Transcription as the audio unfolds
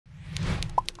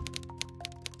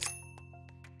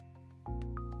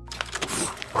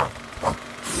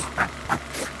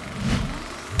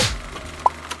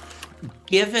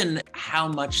Given how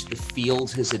much the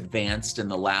field has advanced in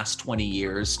the last 20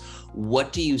 years,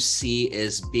 what do you see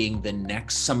as being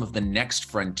some of the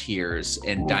next frontiers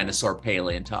in dinosaur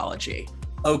paleontology?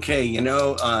 Okay,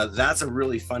 that's a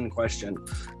really fun question.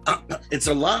 It's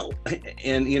a lot,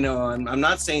 and I'm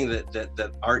not saying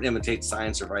that art imitates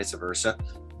science or vice versa,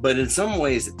 but in some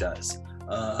ways it does.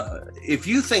 If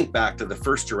you think back to the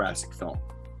first Jurassic film,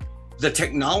 the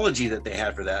technology that they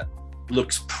had for that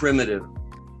looks primitive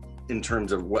in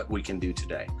terms of what we can do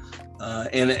today.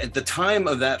 And at the time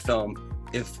of that film,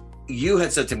 if you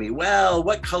had said to me, well,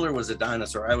 what color was a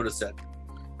dinosaur? I would have said,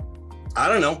 I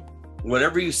don't know.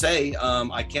 Whatever you say,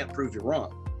 I can't prove you're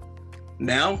wrong.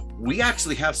 Now, we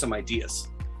actually have some ideas.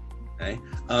 Okay?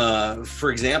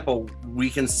 For example, we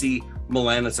can see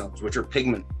melanosomes, which are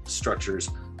pigment structures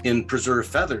in preserved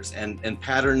feathers and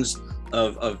patterns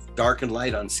of dark and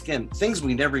light on skin, things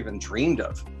we never even dreamed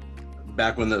of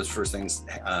back when those first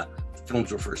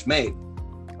films were first made.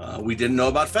 We didn't know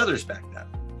about feathers back then.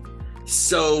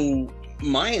 So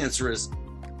my answer is,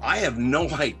 I have no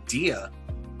idea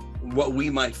what we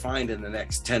might find in the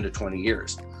next 10 to 20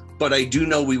 years. But I do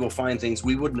know we will find things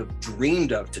we wouldn't have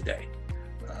dreamed of today.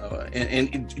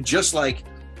 And just like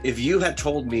if you had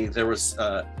told me there was,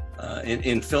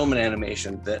 in film and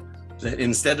animation, that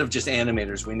instead of just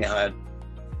animators, we now had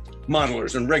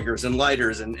modelers and riggers and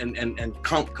lighters and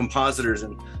compositors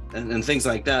and things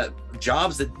like that,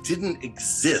 jobs that didn't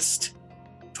exist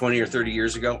 20 or 30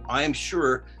 years ago, I am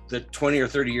sure that 20 or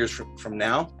 30 years from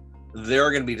now, there are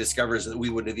going to be discoveries that we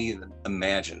wouldn't have even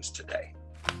imagined today.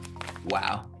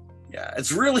 Wow. Yeah,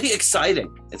 it's really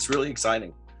exciting. It's really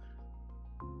exciting.